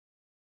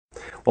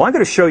Well, I'm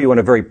going to show you on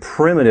a very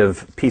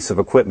primitive piece of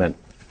equipment.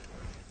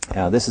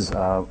 This is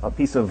a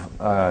piece of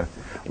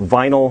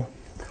vinyl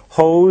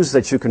hose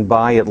that you can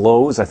buy at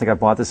Lowe's. I think I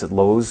bought this at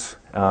Lowe's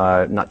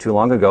not too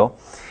long ago.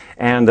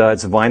 And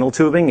it's vinyl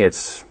tubing.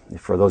 It's,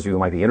 for those of you who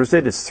might be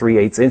interested, it's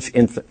 3/8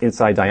 inch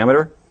inside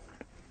diameter.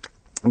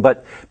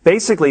 But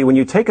basically, when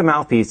you take a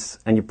mouthpiece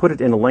and you put it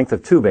in a length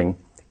of tubing,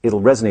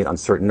 it'll resonate on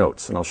certain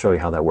notes, and I'll show you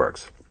how that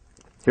works.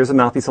 Here's a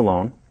mouthpiece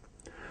alone.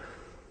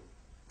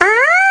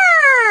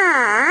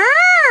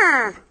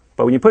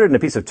 But when you put it in a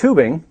piece of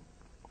tubing,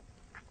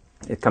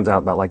 it comes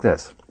out about like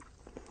this.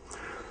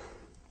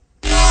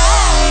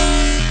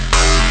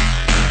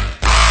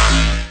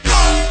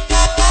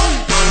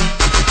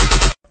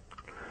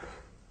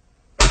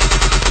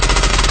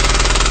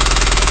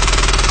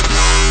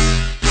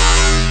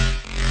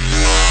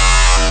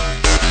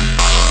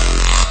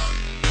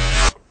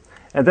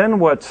 And then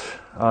what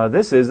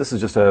this is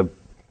just a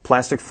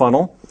plastic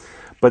funnel,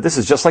 but this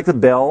is just like the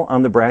bell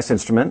on the brass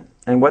instrument.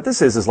 And what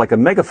this is like a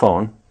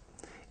megaphone.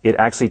 It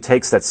actually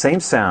takes that same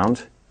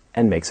sound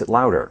and makes it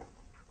louder.